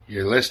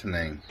You're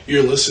listening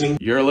You're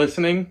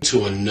listening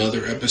to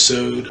another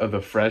episode of the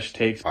Fresh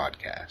Takes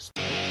podcast.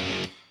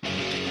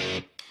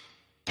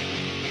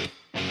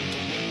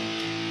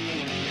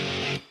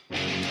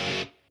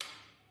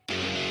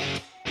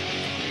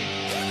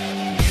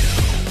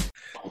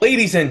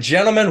 Ladies and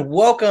gentlemen,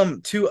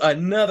 welcome to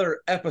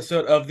another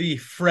episode of the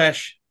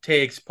Fresh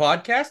Takes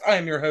podcast. I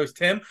am your host,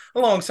 Tim,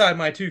 alongside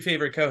my two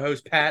favorite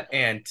co-hosts, Pat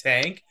and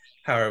Tank.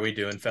 How are we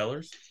doing,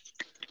 fellas?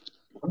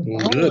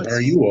 Good. How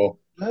are you all?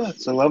 Yeah,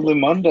 it's a lovely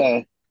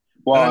Monday.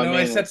 Well, I know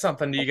I said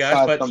something to you guys,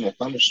 aside but from the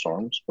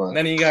thunderstorms, but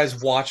none of you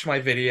guys watched my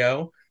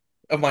video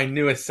of my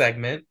newest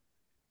segment.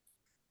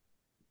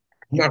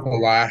 I'm not gonna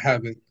lie,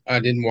 I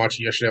didn't watch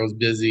it yesterday. I was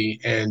busy,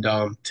 and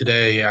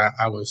today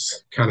I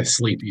was kind of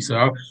sleepy.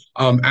 So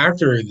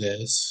after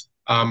this,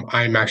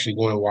 I'm actually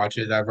going to watch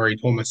it. I've already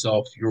told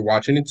myself you're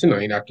watching it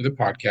tonight after the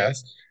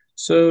podcast.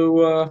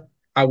 So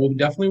I will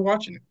definitely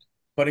watching it.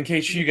 But in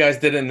case you guys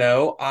didn't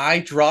know, I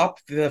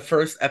dropped the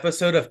first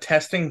episode of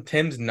Testing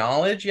Tim's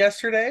Knowledge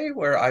yesterday,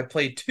 where I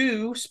played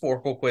two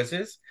Sporkle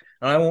quizzes.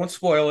 And I won't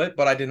spoil it,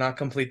 but I did not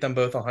complete them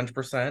both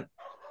 100%.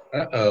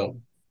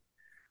 Uh-oh.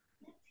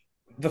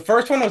 The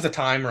first one was a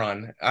time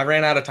run. I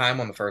ran out of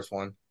time on the first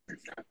one.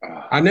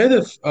 I know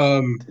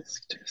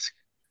that disc.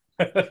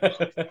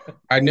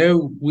 I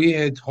know we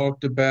had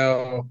talked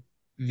about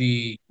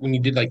when you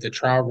did like the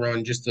trial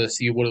run just to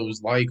see what it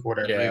was like,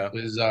 whatever. Yeah. It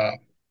was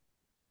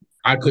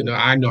I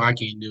know I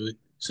can't do it.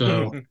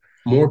 So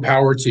more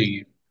power to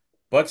you.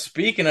 But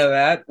speaking of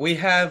that, we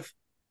have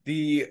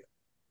the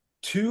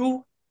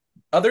two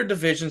other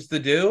divisions to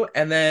do.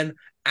 And then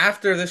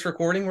after this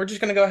recording, we're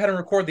just going to go ahead and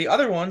record the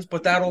other ones,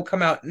 but that'll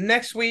come out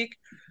next week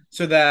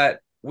so that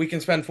we can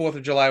spend 4th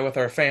of July with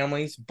our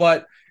families.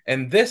 But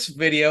in this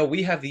video,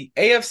 we have the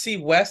AFC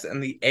West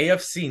and the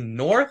AFC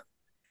North.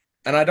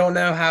 And I don't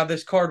know how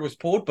this card was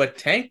pulled, but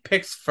Tank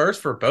picks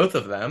first for both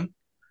of them.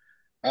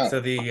 Oh. So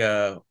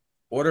the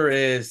order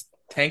is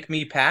Tank,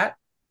 me, Pat.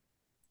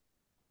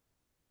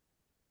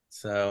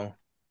 So,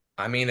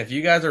 I mean, if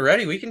you guys are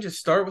ready, we can just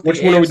start with Which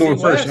the one are we AFC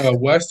doing West. first?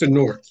 West or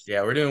North?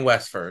 Yeah, we're doing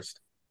West first.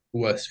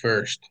 West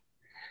first.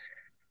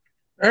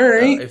 All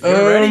right. If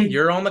you're ready,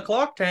 you're on the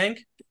clock,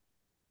 Tank.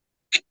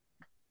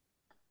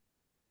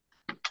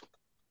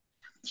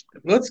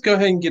 Let's go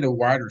ahead and get a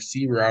wide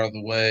receiver out of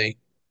the way.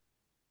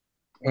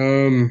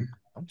 I'm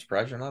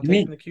surprised you're not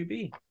taking the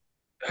QB.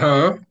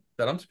 Huh?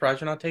 I'm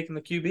surprised you're not taking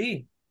the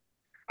QB.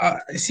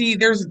 See,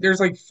 there's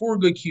like 4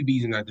 good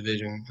QBs in that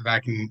division that I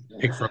can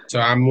pick from, so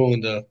I'm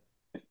willing to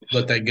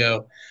let that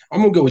go.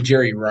 I'm gonna go with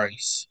Jerry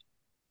Rice.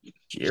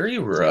 Jerry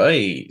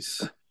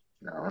Rice.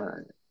 All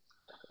right.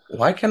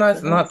 Why can I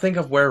not think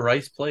of where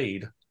Rice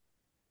played?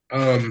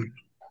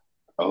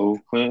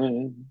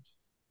 Oakland.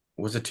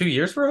 Was it 2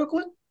 years for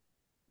Oakland?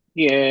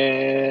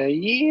 Yeah,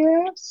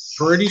 yes.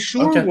 Pretty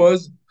sure Okay. it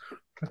was.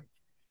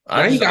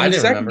 Now you got I me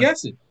didn't second remember.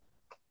 guessing.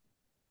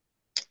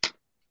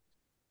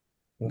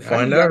 We'll Now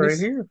find you got out me right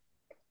here.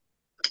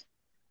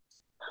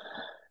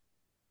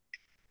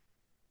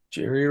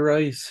 Jerry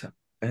Rice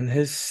and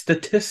his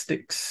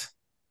statistics.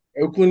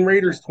 Oakland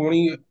Raiders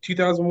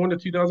 2001 to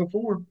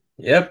 2004.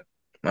 Yep.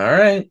 All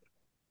right.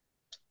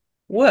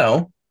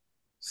 Well,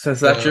 since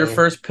that's your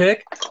first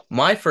pick,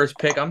 my first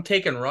pick, I'm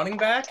taking running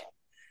back.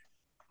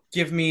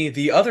 Give me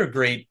the other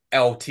great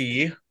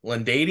LT,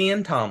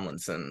 Lindadian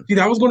Tomlinson. See,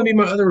 that was going to be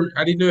my other.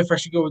 I didn't know if I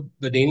should go with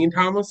LaDainian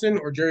Tomlinson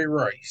or Jerry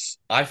Rice.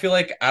 I feel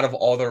like out of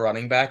all the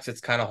running backs, it's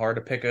kind of hard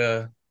to pick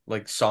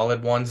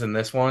solid ones in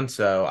this one,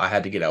 so I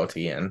had to get LT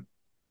in.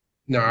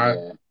 No,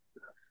 Yeah.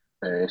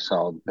 Very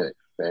solid pick.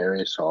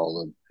 Very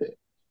solid pick.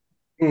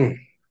 You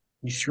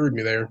screwed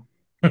me there.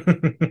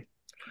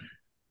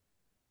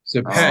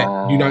 So,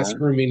 Pat, do not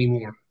screw me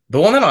anymore. The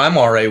one that I'm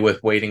already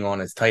with waiting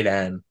on is tight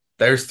end.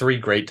 There's 3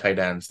 great tight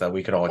ends that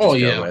we could all just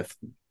go with.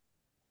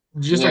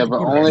 Just yeah, like but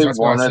only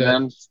one of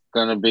them's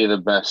going to be the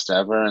best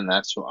ever, and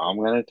that's who I'm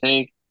going to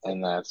take,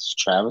 and that's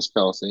Travis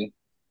Kelce.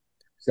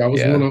 So that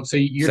was one of. So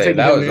you're taking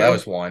that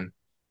was one.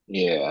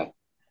 Yeah.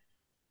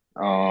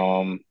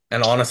 And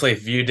honestly,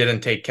 if you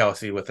didn't take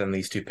Kelce within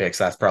these 2 picks,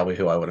 that's probably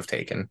who I would have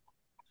taken.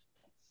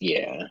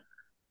 Yeah.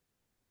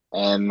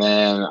 And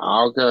then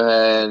I'll go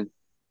ahead,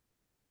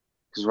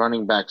 because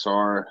running backs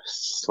are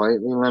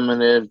slightly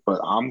limited, but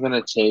I'm going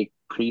to take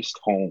Priest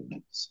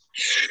Holmes.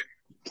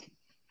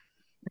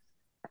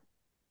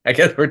 I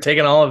guess we're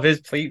taking all of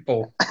his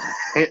people.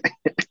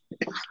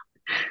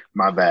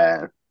 My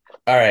bad.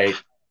 All right.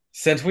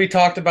 Since we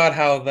talked about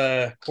how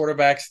the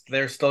quarterbacks,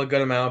 they're still a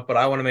good amount, but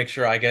I want to make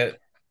sure I get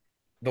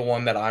the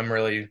one that I'm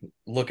really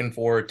looking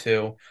forward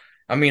to.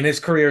 I mean, his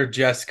career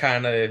just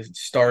kind of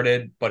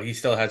started, but he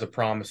still has a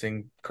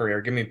promising career.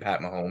 Give me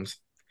Pat Mahomes.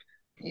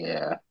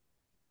 Yeah.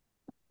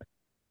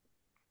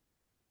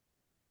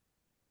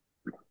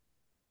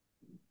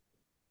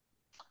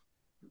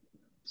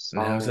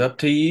 Now it's up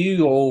to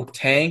you, old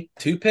Tank.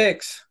 2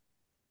 picks.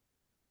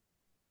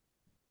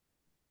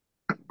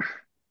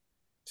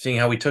 Seeing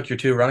how we took your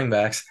 2 running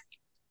backs.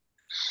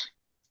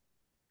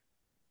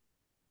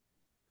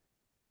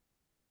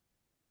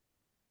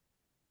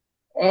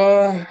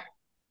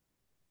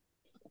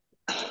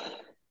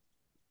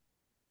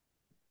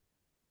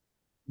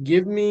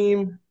 Give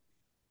me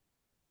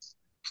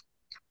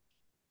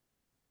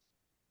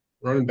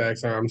running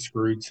backs. I'm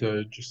screwed,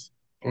 so just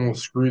I'm gonna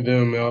screw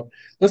them up.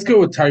 Let's go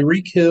with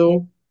Tyreek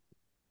Hill.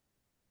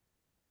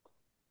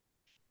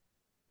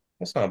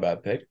 That's not a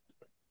bad pick.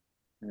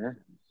 Yeah,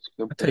 it's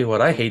a good I tell pick. you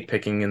what, I hate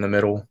picking in the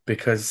middle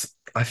because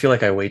I feel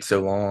like I wait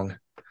so long.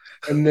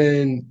 And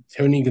then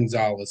Tony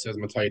Gonzalez as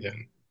my tight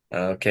end.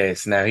 Okay,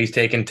 so now he's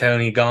taking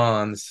Tony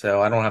gone,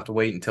 so I don't have to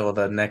wait until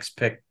the next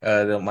pick,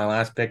 my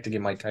last pick to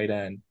get my tight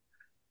end.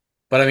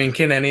 But I mean,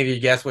 can any of you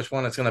guess which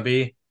one it's going to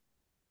be?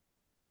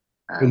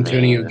 I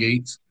Antonio mean,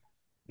 Gates.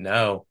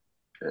 No.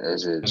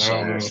 is it And I don't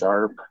Shannon know.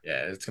 Sharp?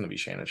 Yeah, it's going to be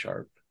Shannon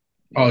Sharp.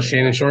 Oh, Yeah.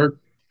 Shannon Sharp.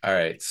 All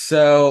right,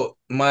 so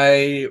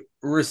my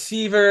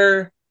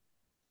receiver,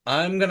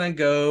 I'm going to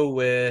go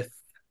with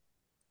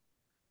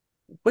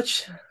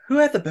which, who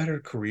had the better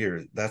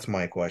career? That's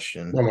my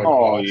question. Oh my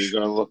Oh, you're gosh.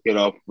 gonna look it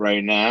up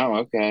right now?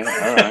 Okay, all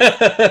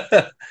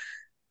right.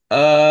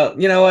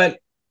 You know what?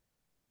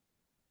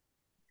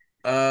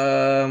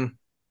 Um,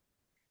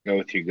 Go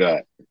with your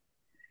gut.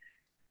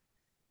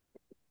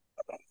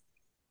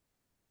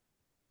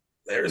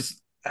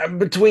 I'm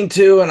between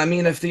two, and I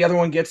mean, if the other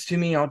one gets to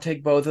me, I'll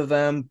take both of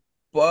them.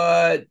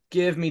 But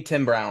give me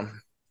Tim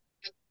Brown.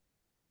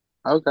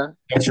 Okay.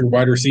 That's your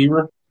wide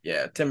receiver.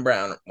 Yeah, Tim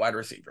Brown, wide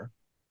receiver.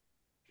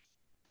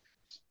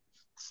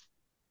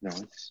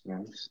 Nice,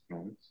 nice,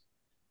 nice.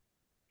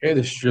 Okay,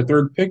 this is your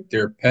third pick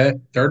there, Pat.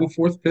 Third and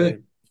fourth pick.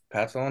 Okay,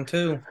 Pat's on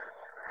two.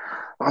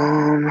 All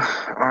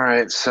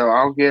right, so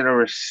I'll get a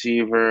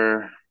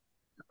receiver.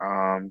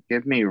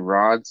 Give me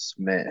Rod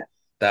Smith.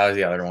 That was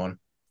the other one.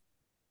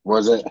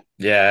 Was it?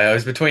 Yeah, it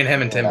was between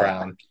him and Tim Yeah.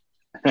 Brown.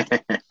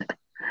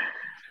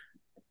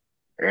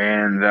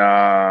 And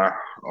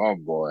oh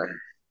boy.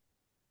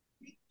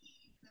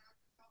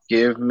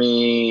 Give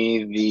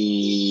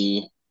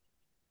me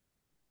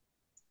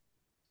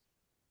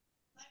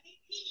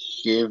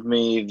give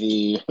me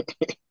the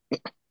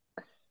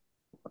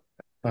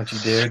Don't you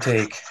dare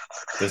take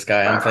this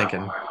guy. I'm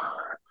thinking.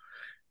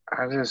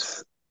 I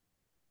just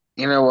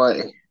you know what?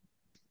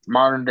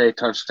 Modern day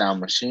touchdown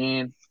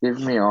machine. Give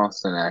me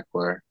Austin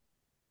Eckler.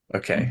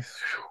 Okay.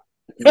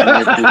 He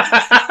might be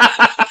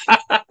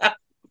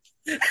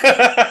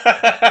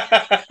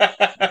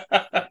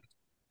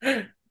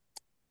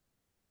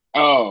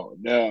oh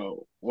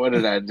no. What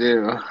did I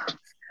do?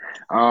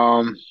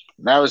 Um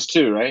that was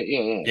two, right? Yeah,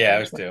 yeah, that Yeah, it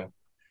was was two. two.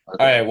 All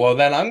Okay. right, well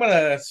then I'm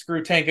gonna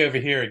screw Tank over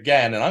here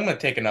again, and I'm gonna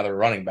take another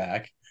running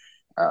back.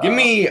 Give Uh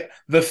me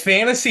the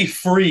fantasy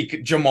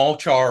freak Jamal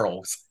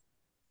Charles.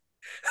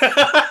 there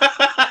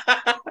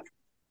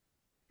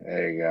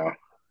you go.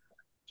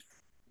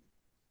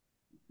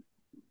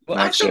 Well,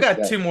 I Match still up got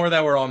that. two more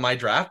that were on my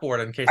draft board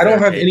in case I they don't were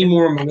have any taken.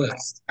 more on my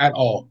list at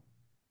all.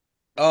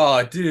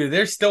 Oh, dude,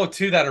 there's still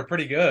two that are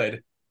pretty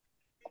good.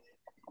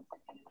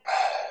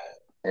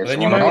 But It's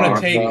then you one might of want to Nah.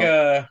 ours take though.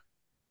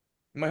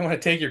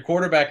 your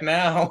quarterback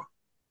now.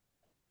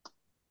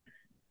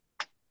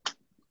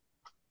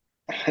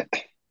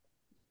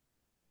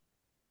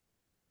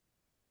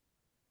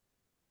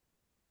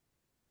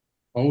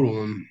 Hold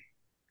on.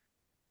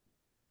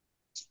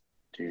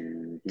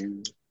 Do,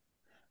 do,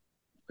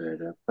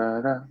 ba-da,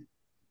 ba-da.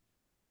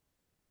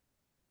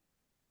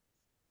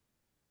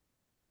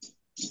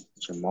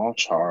 Jamal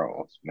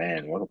Charles,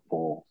 man, what a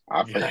pull.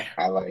 Yeah,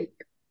 I like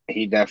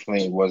he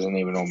definitely wasn't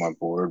even on my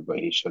board, but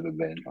he should have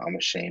been. I'm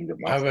ashamed of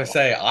I would myself.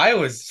 say I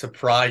was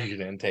surprised you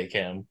didn't take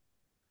him.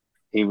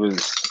 He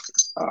was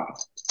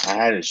I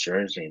had his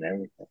jersey and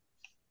everything.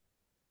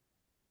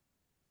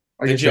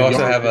 Like I Did you said, also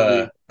y'all have really.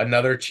 a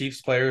another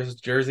Chiefs player's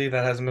jersey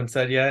that hasn't been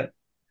said yet?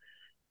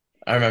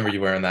 I remember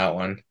you wearing that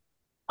one.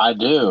 I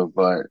do,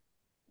 but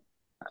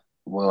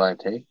will I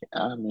take it?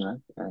 I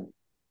mean,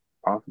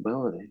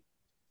 possibility.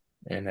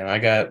 And then I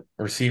got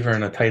receiver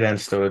and a tight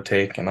end still to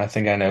take, and I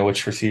think I know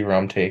which receiver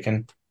I'm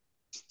taking.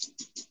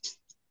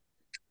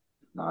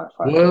 Not if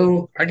I take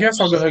Well, I guess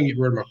I'll go ahead and get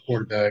rid of my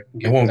quarterback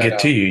and It get won't that get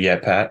to out. you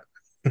yet, Pat.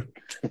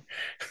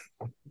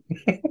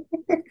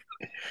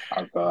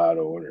 I'll go out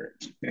of order.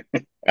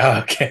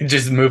 Okay,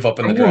 just move up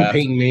in the I'm going draft.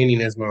 Peyton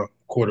Manning as my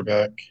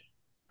quarterback.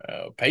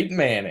 Peyton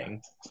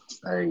Manning.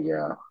 There you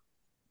go.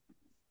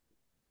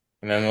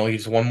 And then it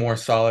leaves one more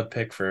solid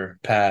pick for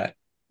Pat.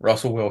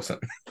 Russell Wilson.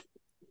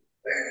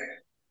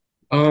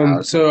 I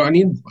was So I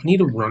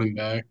need a running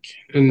back,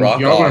 and Brock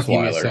y'all gonna have to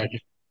give me a Osweiler. second.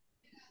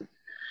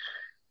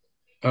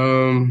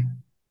 Um,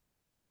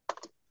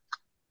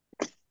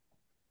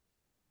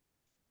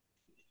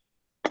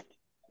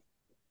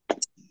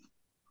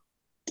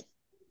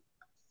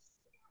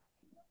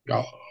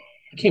 y'all,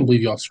 I can't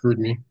believe y'all screwed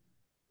me.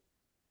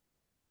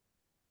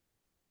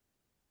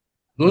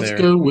 Let's They're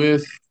go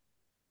with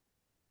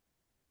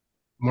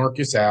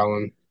Marcus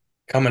Allen.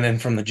 coming in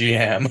from the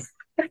GM.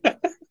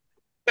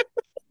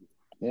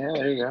 yeah,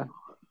 there you go.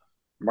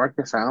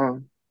 Marcus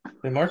Allen.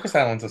 And Marcus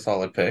Allen's a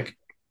solid pick.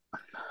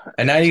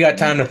 And now you got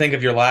time to think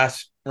of your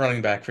last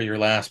running back for your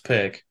last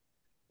pick.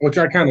 Which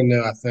I kind of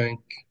know, I think.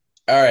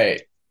 All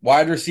right.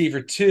 Wide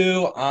receiver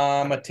two,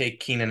 I'm going to take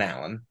Keenan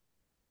Allen.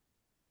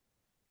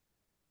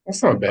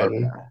 That's not a bad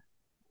one. Okay.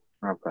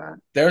 Okay.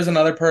 There's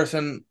another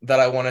person that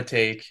I want to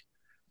take,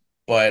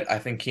 but I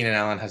think Keenan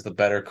Allen has the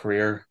better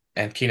career,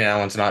 and Keenan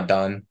Allen's not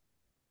done.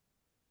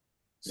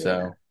 Yeah.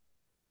 So,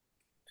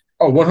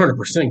 Oh,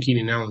 100%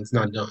 Keenan Allen's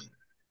not done.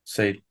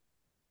 say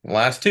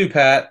last two,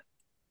 Pat.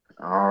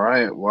 All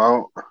right.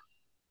 Well,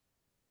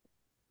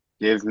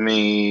 give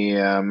me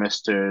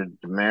Mr.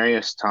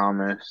 Demarius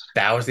Thomas.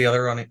 That was the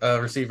other running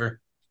receiver.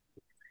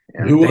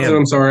 Yeah. Who was it? Damn,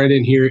 I'm sorry, I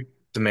didn't hear it.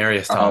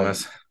 Demarius Oh,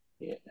 Thomas.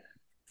 yeah.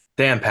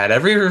 Damn, Pat.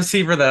 Every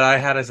receiver that I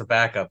had as a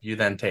backup, you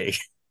then take.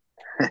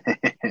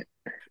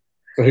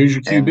 So who's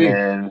your And QB?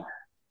 then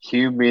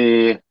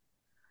QB,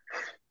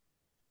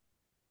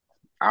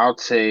 I'll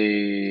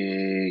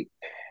take.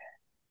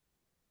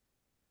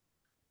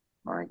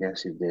 I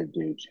guess he did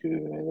do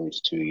at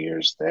least 2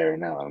 years there.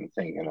 Now I'm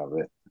thinking of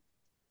it.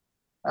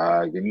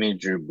 Give me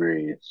Drew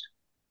Brees.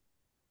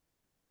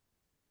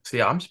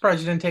 See, I'm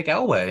surprised you didn't take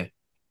Elway.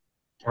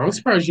 I'm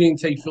surprised you didn't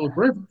take Philip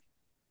Rivers.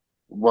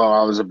 Well,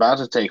 I was about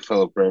to take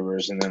Philip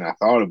Rivers, and then I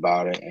thought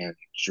about it, and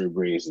Drew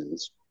Brees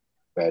is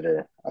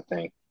better, I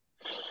think.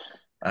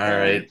 All And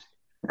right.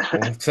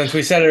 Well, since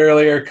we said it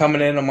earlier,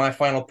 coming in on my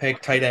final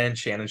pick, tight end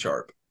Shannon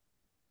Sharp.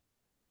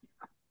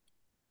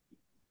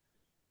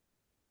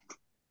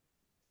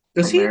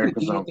 Does he have an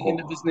America's E at the end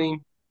Uncle. of his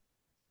name?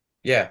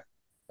 Yeah.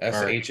 All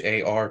right,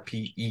 Sharpe.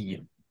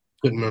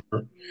 couldn't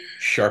remember.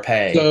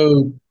 Sharpay.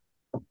 So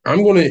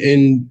I'm going to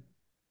end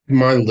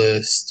my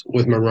list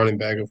with my running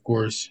back, of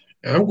course.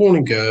 And I'm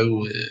going to go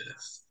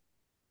with.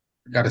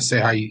 Got to say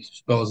how you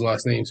spell his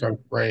last name, so I can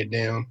write it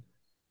down.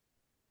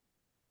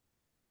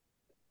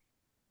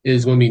 It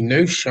is going to be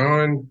No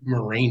Sean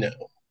Moreno.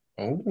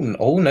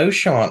 Oh no,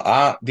 Sean.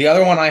 The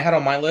other one I had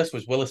on my list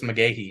was Willis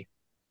McGahee.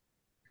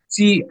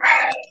 See,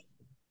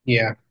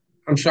 yeah,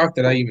 I'm shocked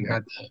that I even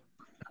had that.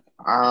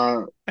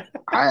 Uh,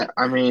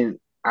 I mean,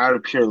 out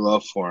of pure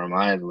love for him,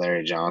 I had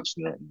Larry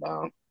Johnson written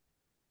down.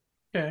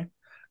 Okay.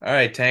 All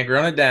right, Tank,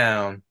 run it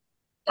down.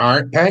 All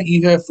right, Pat,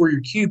 you have for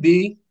your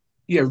QB,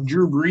 you have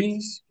Drew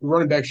Brees. Your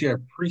running backs, you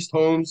have Priest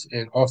Holmes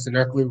and Austin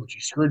Eckler, which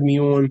you screwed me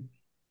on.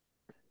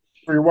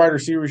 For your wide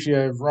receivers, you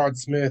have Rod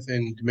Smith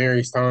and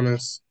Demarius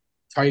Thomas.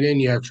 Tight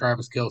end, you have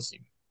Travis Kelce.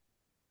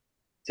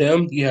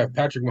 Tim, you have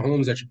Patrick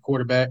Mahomes at your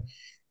quarterback.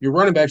 Your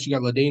running backs, you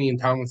got LaDainian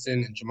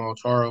Tomlinson and Jamal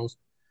Charles.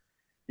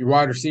 Your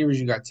wide receivers,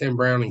 you got Tim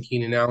Brown and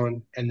Keenan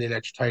Allen. And then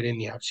at your tight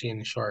end, you have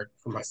Shannon Sharp.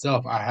 For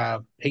myself, I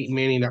have Peyton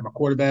Manning at my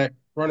quarterback.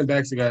 Running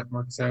backs, I got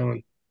Marcus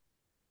Allen,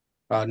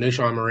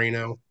 Noshawn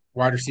Moreno.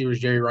 Wide receivers,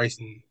 Jerry Rice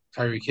and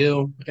Tyreek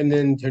Hill. And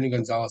then Tony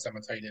Gonzalez at my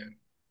tight end.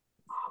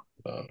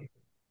 Sounds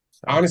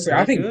Honestly,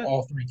 I pretty think good.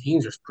 all three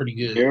teams are pretty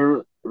good.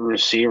 Your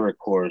receiver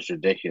core is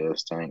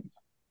ridiculous, Tank.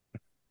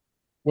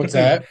 What's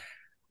that?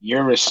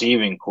 Your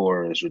receiving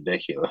core is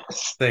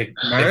ridiculous. Like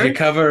Mine?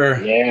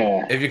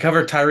 Yeah. if you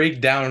cover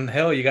Tyreek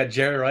downhill, you got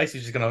Jerry Rice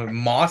who's just gonna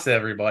moss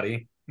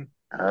everybody.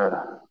 Uh,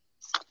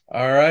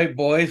 All right,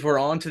 boys, we're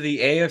on to the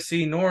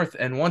AFC North,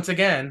 and once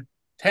again,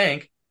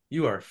 Tank,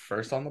 you are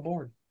first on the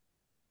board.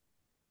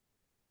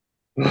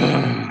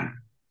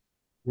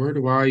 Where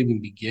do I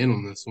even begin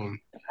on this one?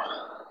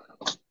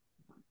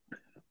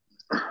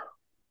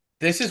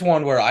 This is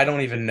one where I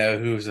don't even know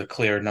who's a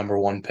clear number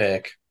one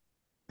pick.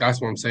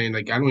 That's what I'm saying.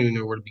 Like, I don't even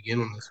know where to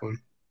begin on this one.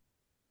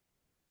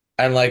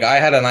 And like I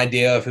had an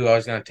idea of who I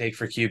was gonna take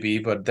for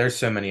QB, but there's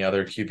so many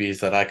other QBs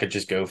that I could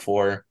just go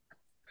for.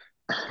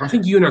 I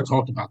think you and I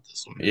talked about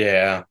this one.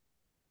 Yeah.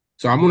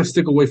 So I'm going to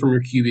stick away from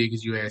your QB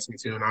because you asked me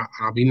to, and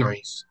I'll be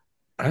nice.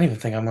 I don't even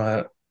think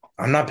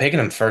I'm not picking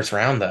him first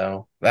round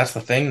though. That's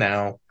the thing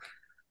now.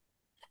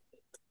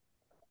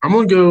 I'm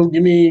going to go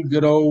give me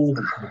good old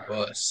the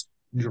bus,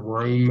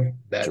 Jerome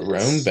Jerome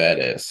Bettis.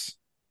 Bettis.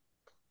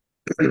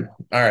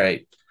 All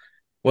right.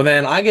 Well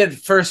then I get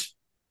first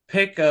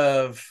pick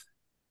of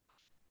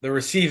the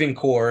receiving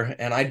core,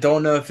 and I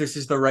don't know if this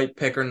is the right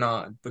pick or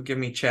not, but give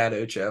me Chad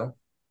Ocho.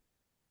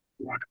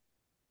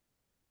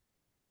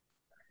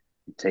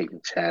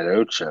 taking Chad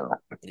Ocho.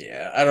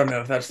 Yeah, I don't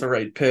know if that's the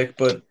right pick,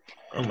 but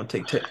I'm gonna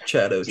take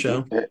Chad It's a good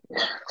Ocho. pick.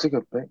 It's a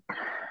good pick.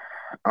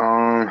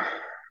 Um,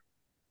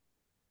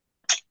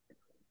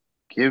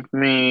 give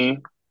me.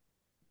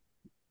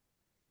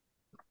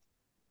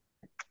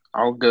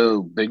 I'll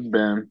go Big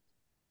Ben.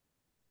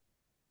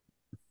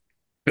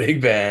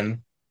 Big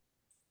Ben.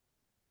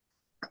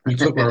 You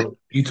took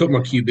my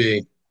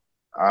QB.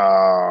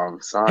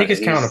 Take Sorry, his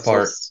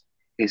counterpart.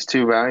 he's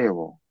too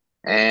valuable.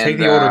 Take And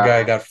the older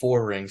guy, got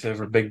 4 rings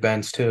over Big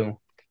Ben's too.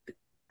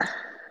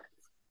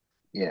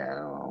 yeah,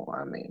 well,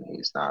 I mean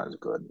he's not as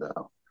good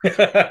though.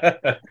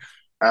 Damn,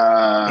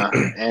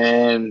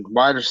 And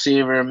wide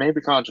receiver,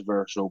 maybe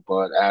controversial,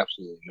 but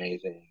absolutely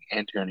amazing.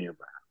 Antonio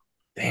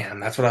Brown.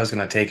 that's what I was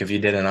gonna take if you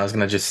didn't. I was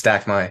gonna just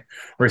stack my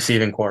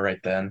receiving core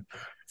right then.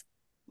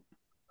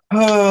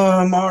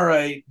 All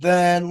right.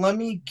 Then let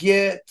me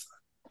get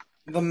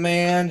the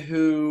man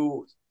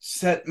who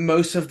set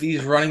most of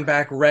these running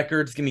back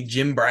records. Give me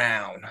Jim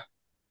Brown.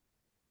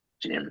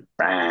 Jim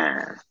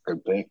Brown.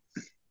 Good pick.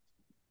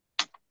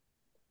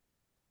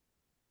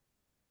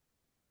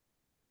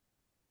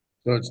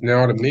 So it's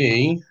now to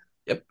me.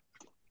 Yep.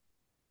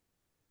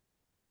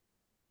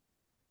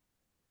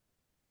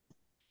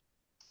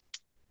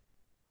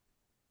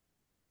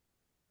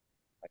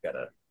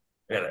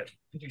 I gotta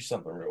do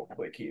something real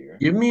quick here.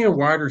 Give me a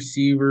wide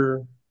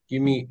receiver.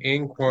 Give me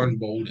Anquan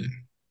Bolden.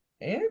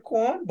 And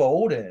Quan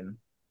Bolden.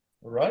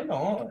 Right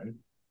on.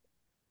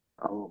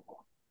 Oh,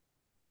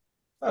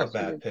 Not a that's a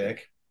bad good pick.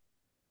 pick.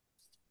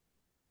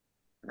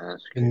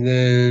 That's And good.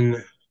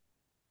 then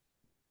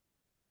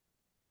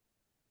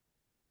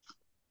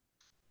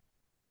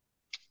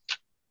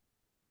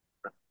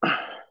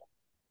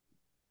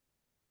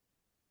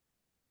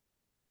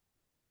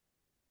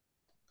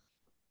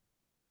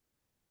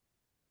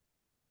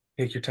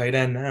Pick your tight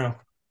end now.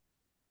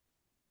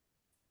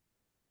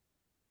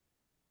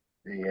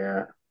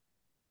 Yeah.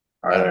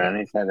 I Are don't there know.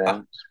 any tight I,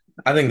 ends?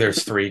 I think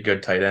there's three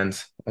good tight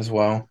ends as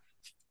well.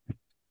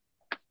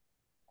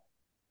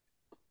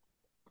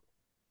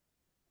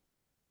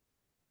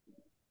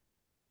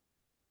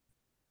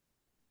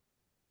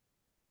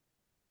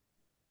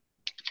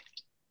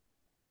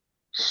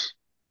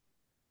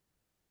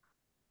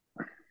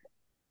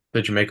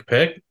 Did you make a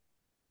pick?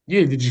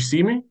 yeah, did you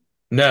see me?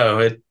 No,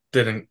 it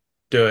didn't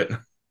do it.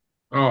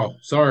 Oh,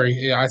 sorry.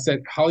 Yeah, I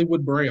said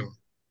Hollywood Brown.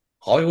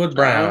 Hollywood Oh,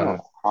 Brown.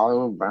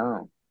 Hollywood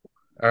Brown.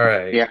 All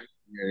right. Yeah,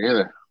 me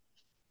either.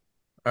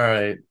 All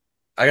right.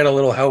 I got a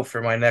little help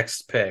for my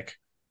next pick.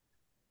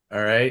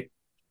 All right.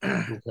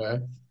 Okay.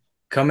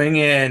 Coming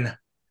in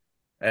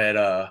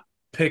at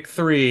pick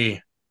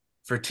three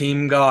for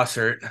Team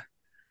Gossert.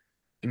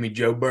 Give me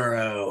Joe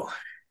Burrow.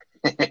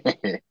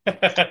 I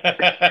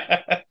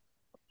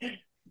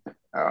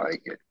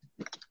like it.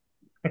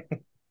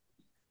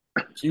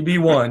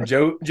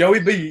 QB1, Joey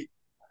B.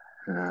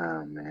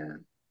 Oh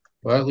man.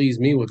 Well, that leaves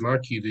me with my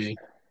QB.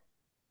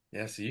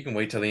 Yeah, so you can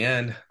wait till the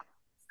end.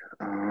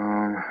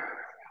 Um,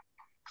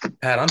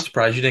 Pat, I'm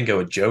surprised you didn't go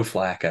with Joe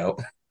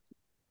Flacco.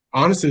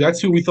 Honestly, that's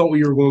who we thought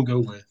we were going to go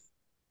with.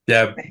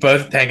 Yeah,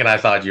 both Tank and I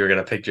thought you were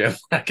gonna pick Joe if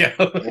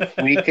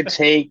Flacco. we could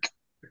take,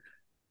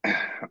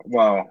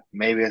 well,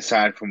 maybe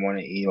aside from one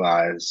of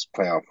Eli's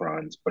playoff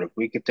runs, but if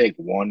we could take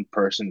one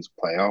person's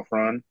playoff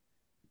run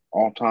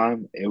all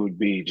time, it would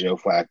be Joe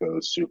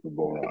Flacco's Super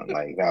Bowl run.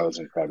 Like that was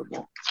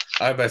incredible.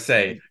 I was about to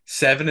say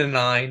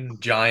 7-9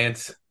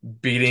 Giants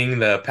beating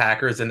the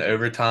Packers in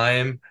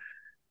overtime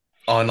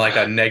on like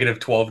a negative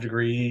 12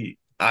 degree.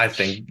 I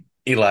think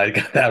Eli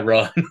got that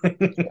run.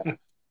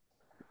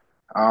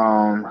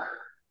 Um,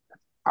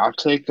 I'll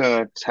take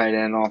a tight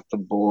end off the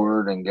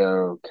board and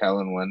go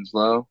Kellen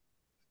Winslow.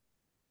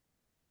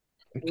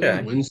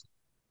 Okay. Wins.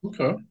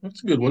 Okay,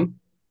 that's a good one.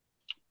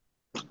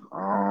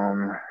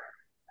 Um,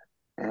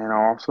 and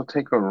I'll also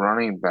take a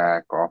running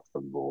back off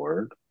the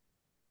board.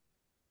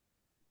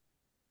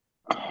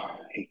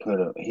 He could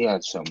have, he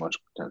had so much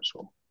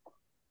potential.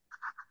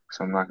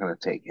 So I'm not going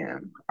to take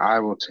him. I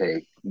will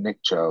take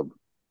Nick Chubb.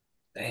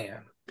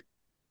 Damn.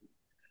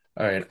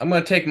 All right. I'm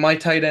going to take my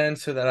tight end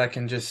so that I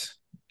can just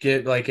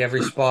get like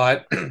every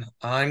spot.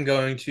 I'm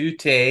going to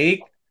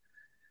take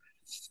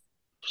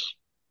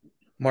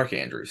Mark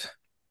Andrews.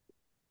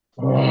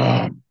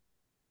 Ah,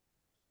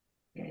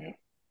 Mm.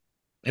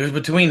 It was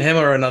between him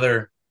or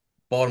another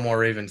Baltimore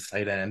Ravens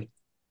tight end.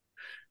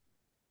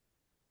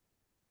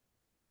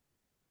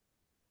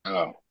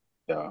 Oh,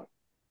 yeah.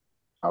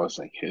 I was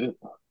like, who?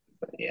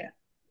 But yeah,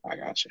 I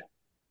got you.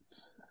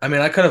 I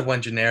mean, I could have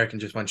went generic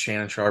and just went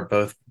Shannon Sharp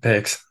both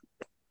picks.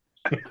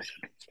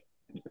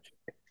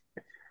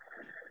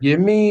 give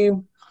me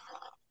give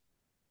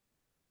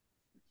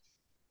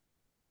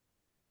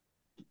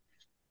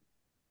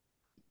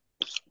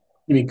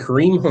me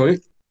Kareem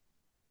Hunt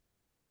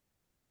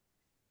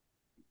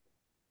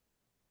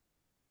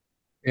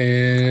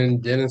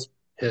and Dennis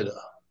Pitta.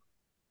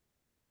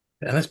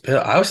 Dennis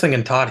Pitta. I was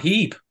thinking Todd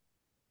Heap.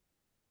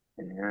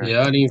 Yeah. Yeah,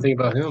 I didn't even think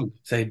about him.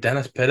 Say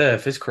Dennis Pitta,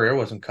 if his career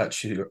wasn't cut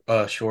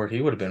short,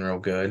 he would have been real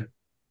good.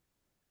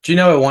 Do you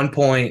know at one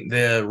point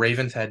the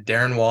Ravens had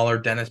Darren Waller,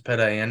 Dennis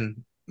Pitta,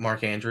 and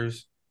Mark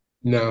Andrews,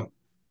 No,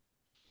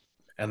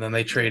 and then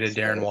they traded That's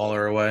Darren terrible.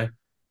 Waller away.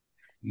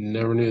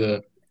 never knew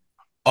that.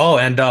 Oh,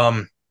 and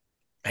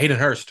Hayden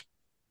Hurst.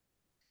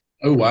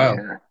 Oh wow.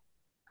 Yeah.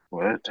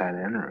 What a tight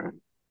end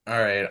room. All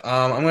right.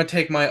 I'm gonna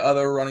take my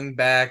other running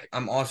back.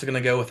 I'm also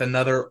gonna go with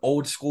another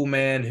old school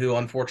man who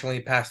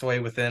unfortunately passed away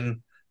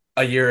within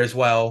a year as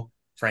well,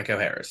 Franco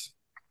Harris.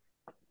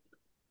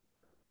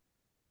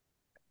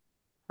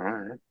 All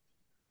right.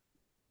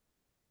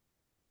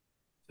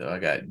 So I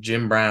got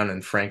Jim Brown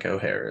and Franco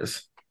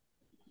Harris.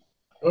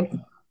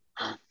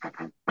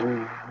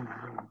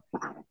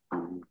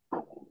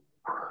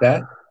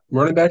 That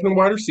running back and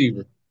wide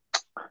receiver.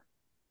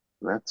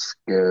 Let's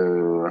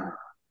go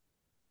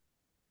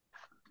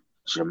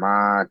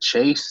Jamar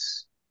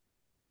Chase.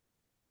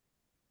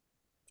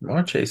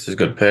 Jamar Chase is a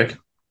good pick.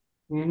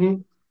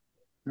 Mm-hmm.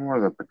 More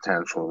of the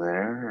potential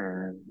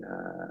there. And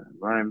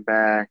running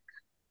back,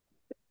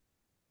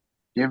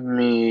 give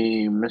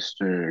me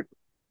Mr.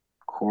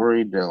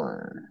 Corey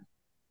Dillon.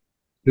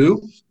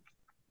 Who?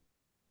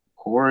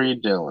 Corey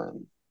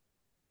Dillon.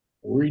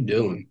 What are you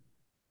doing?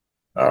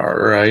 All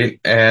right.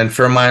 And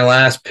for my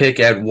last pick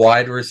at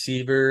wide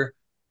receiver,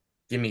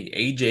 give me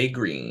AJ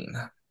Green.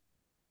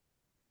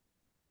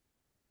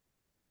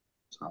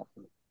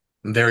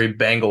 very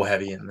Bengal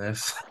heavy in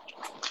this.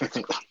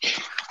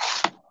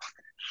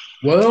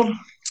 Well,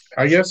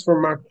 I guess for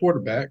my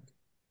quarterback,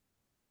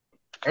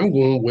 I'm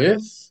going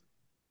with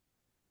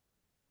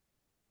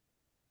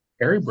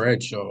Harry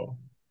Bradshaw.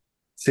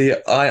 See,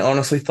 I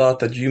honestly thought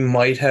that you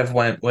might have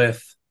went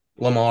with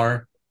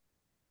Lamar,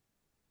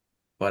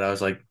 but I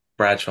was like,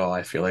 Bradshaw,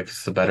 I feel like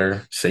it's the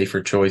better,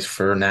 safer choice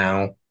for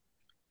now.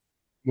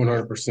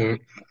 100%.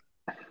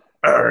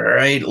 All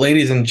right,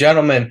 ladies and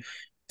gentlemen,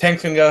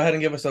 Tank's gonna go ahead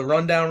and give us a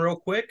rundown real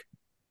quick.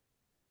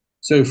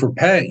 So for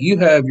Pat, you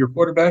have your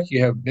quarterback,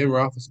 you have Ben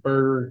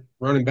Roethlisberger.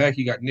 Running back,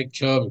 you got Nick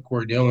Chubb and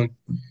Corey Dillon.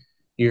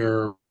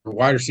 Your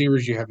wide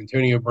receivers, you have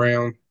Antonio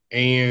Brown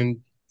and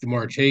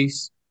Jamar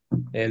Chase.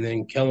 And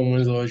then Kellen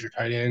Winslow as your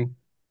tight end.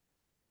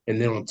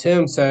 And then on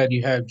Tim's side,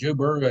 you have Joe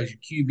Burrow as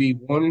your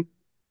QB1.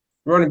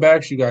 Running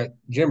backs, you got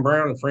Jim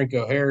Brown and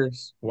Franco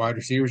Harris. Wide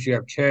receivers, you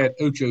have Chad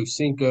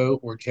Ochocinco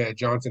or Chad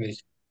Johnson, if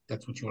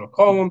that's what you want to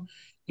call him.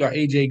 You got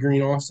AJ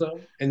Green also.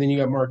 And then you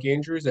got Mark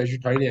Andrews as your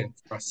tight end.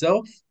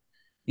 Myself,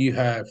 you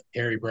have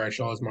Terry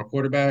Bradshaw as my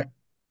quarterback.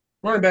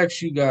 Running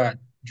backs, you got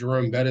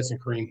Jerome Bettis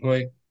and Kareem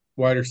Hunt.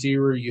 Wide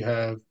receiver, you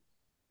have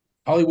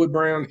Hollywood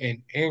Brown and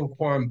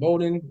Anquan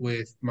Bolden,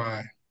 with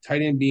my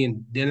tight end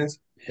being Dennis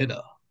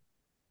Pitta.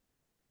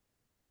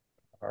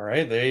 All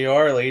right, there you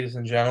are, ladies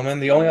and gentlemen.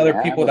 The only There you other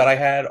have people it. that I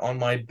had on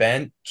my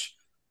bench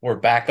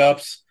or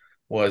backups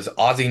was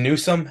Ozzie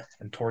Newsome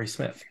and Torrey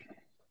Smith.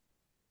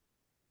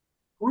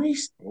 Torrey,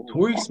 Ooh.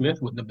 Torrey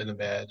Smith wouldn't have been a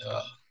bad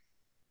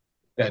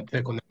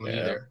pick on that one Yeah.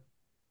 either.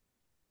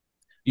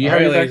 Do you All have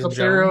right, any ladies and backups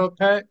there, gentlemen.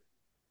 Pat?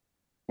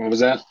 What was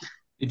that?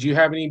 Did you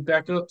have any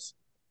backups?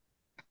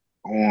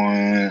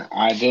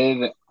 I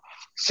did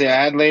see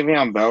I had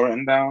Le'Veon Bell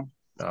written down,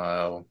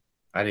 I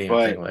didn't even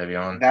think but of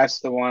Le'Veon. that's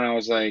the one I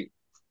was like,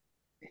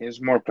 he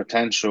has more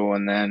potential.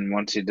 And then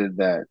once he did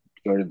that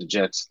go to the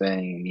Jets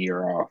thing and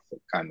year off,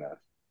 it kind of.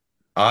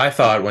 I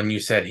thought when you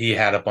said he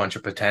had a bunch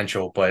of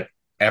potential, but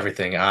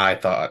everything I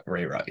thought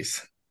Ray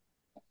Rice.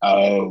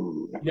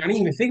 Oh, Yeah, I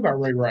didn't even think about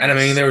Ray And I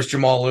mean, Rice. there was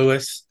Jamal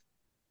Lewis.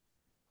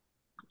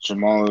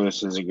 Jamal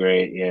Lewis is a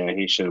great. Yeah,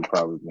 he should have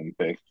probably been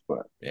picked,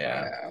 but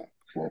Yeah.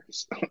 well,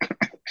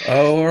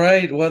 All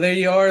right. Well, there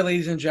you are,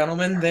 ladies and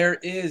gentlemen. There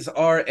is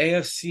our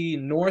AFC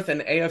North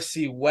and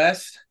AFC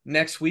West.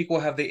 Next week,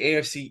 we'll have the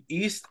AFC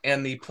East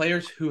and the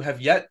players who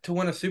have yet to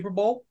win a Super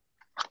Bowl.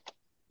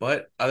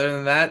 But other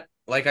than that,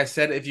 like I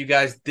said, if you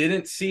guys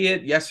didn't see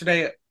it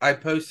yesterday, I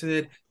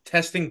posted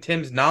Testing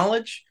Tim's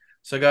Knowledge.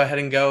 So go ahead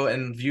and go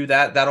and view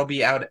that. That'll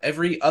be out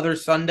every other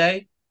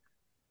Sunday.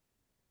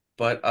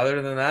 But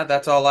other than that,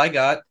 that's all I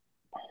got.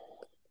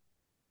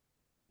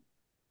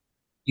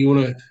 You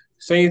want to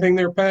say anything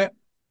there, Pat?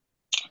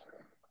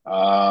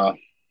 uh,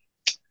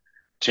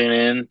 tune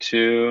in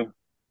to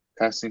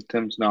Testing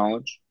Tim's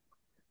Knowledge.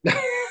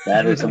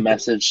 That is a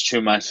message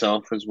to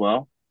myself as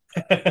well.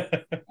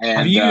 Have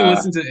And you even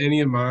listened to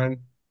any of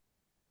mine?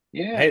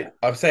 yeah, Hey,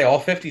 I'd say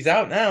all 50's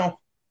out now.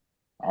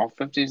 all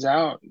 50's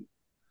out.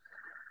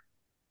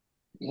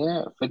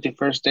 Yeah,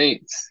 51st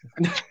dates.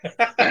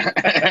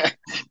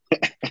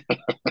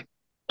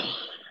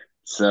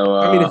 So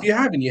I mean, if you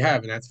haven't, you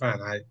haven't. That's fine.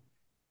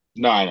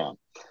 no, I know.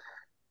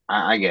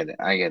 I get it.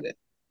 I get it.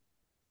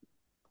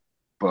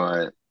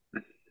 But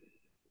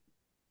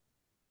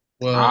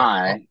Well,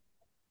 I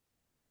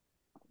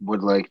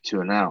would like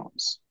to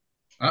announce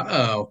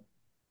uh-oh.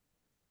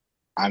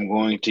 I'm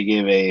going to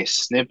give a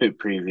snippet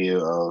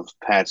preview of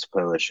Pat's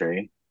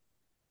poetry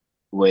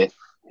with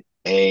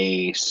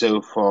a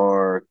so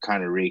far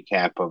kind of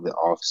recap of the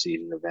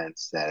off-season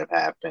events that have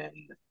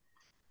happened,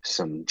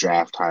 some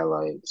draft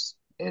highlights,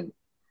 and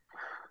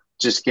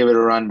just give it a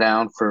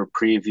rundown for a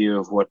preview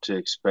of what to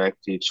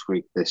expect each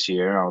week this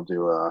year. I'll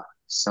do a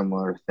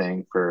similar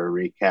thing for a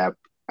recap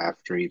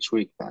after each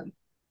week then.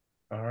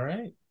 All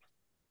right.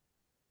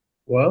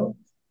 Well,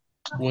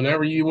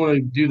 whenever you want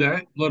to do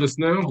that, let us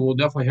know. We'll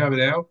definitely have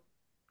it out.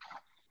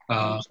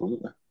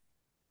 Absolutely.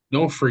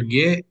 Don't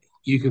forget,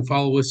 you can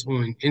follow us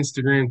on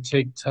Instagram,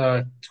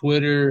 TikTok,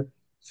 Twitter,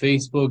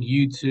 Facebook,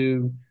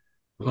 YouTube.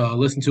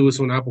 Listen to us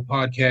on Apple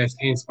Podcasts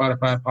and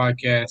Spotify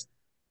Podcast.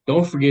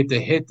 Don't forget to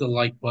hit the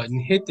like button,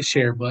 hit the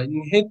share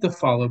button, hit the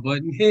follow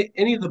button, hit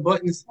any of the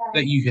buttons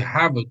that you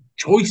have a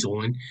choice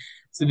on,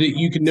 so that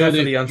you can know Except for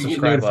that the you get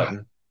unsubscribe notified.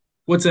 button.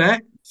 What's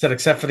that? Said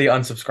except for the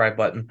unsubscribe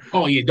button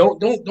Oh yeah, don't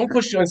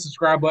push the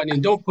unsubscribe button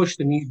and don't push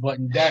the mute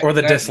button. That or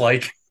the that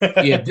dislike.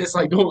 Yeah,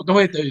 dislike. Don't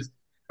hit those.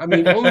 I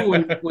mean,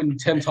 only when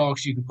Tim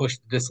talks, you can push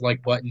the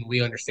dislike button.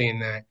 We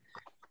understand that.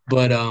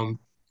 But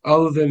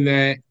other than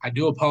that, I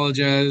do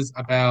apologize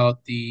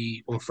about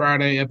the on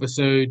Friday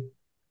episode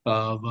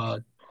of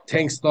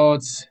Tank's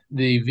Thoughts.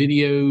 The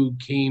video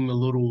came a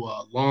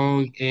little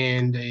long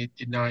and it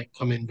did not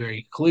come in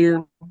very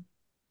clear.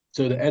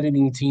 So the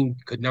editing team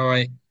could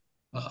not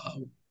uh,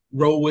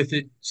 roll with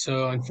it.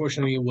 So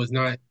unfortunately, it was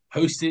not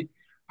posted.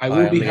 I I will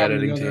am be the having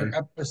editing another team.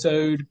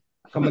 episode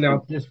coming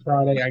out this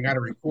Friday. I got to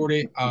record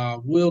it.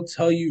 Will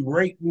tell you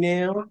right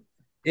now,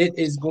 it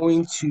is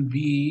going to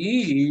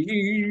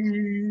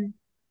be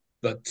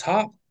the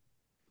top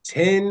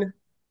 10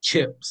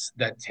 chips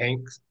that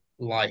Tank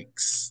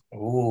likes.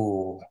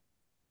 Ooh.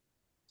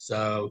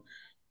 So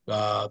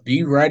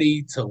be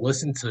ready to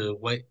listen to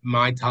what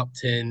my top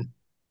 10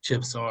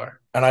 chips are.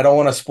 And I don't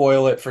want to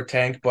spoil it for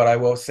Tank, but I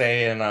will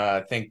say in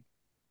I think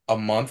a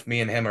month,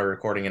 me and him are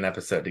recording an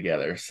episode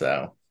together.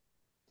 So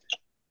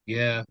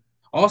Yeah.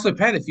 Also,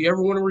 Pat, if you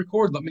ever want to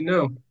record, let me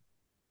know.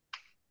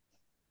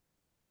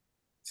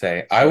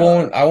 say I For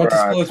won't a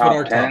disclose what top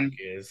our topic 10,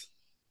 is.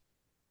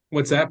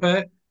 What's that,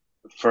 Pat?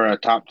 for a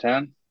top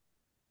 10.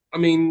 I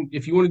mean,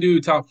 if you want to do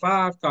top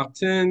five, top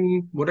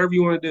 10, whatever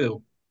you want to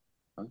do,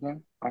 Okay,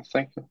 I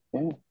think,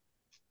 yeah.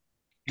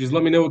 just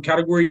let me know what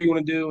category you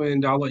want to do,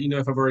 and I'll let you know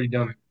if I've already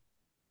done it.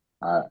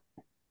 All right.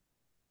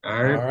 All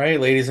All right. right,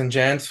 ladies and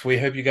gents, we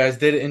hope you guys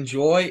did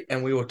enjoy,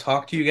 and we will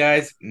talk to you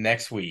guys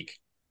next week.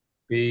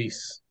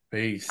 Peace.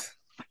 Peace.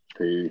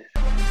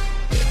 Peace.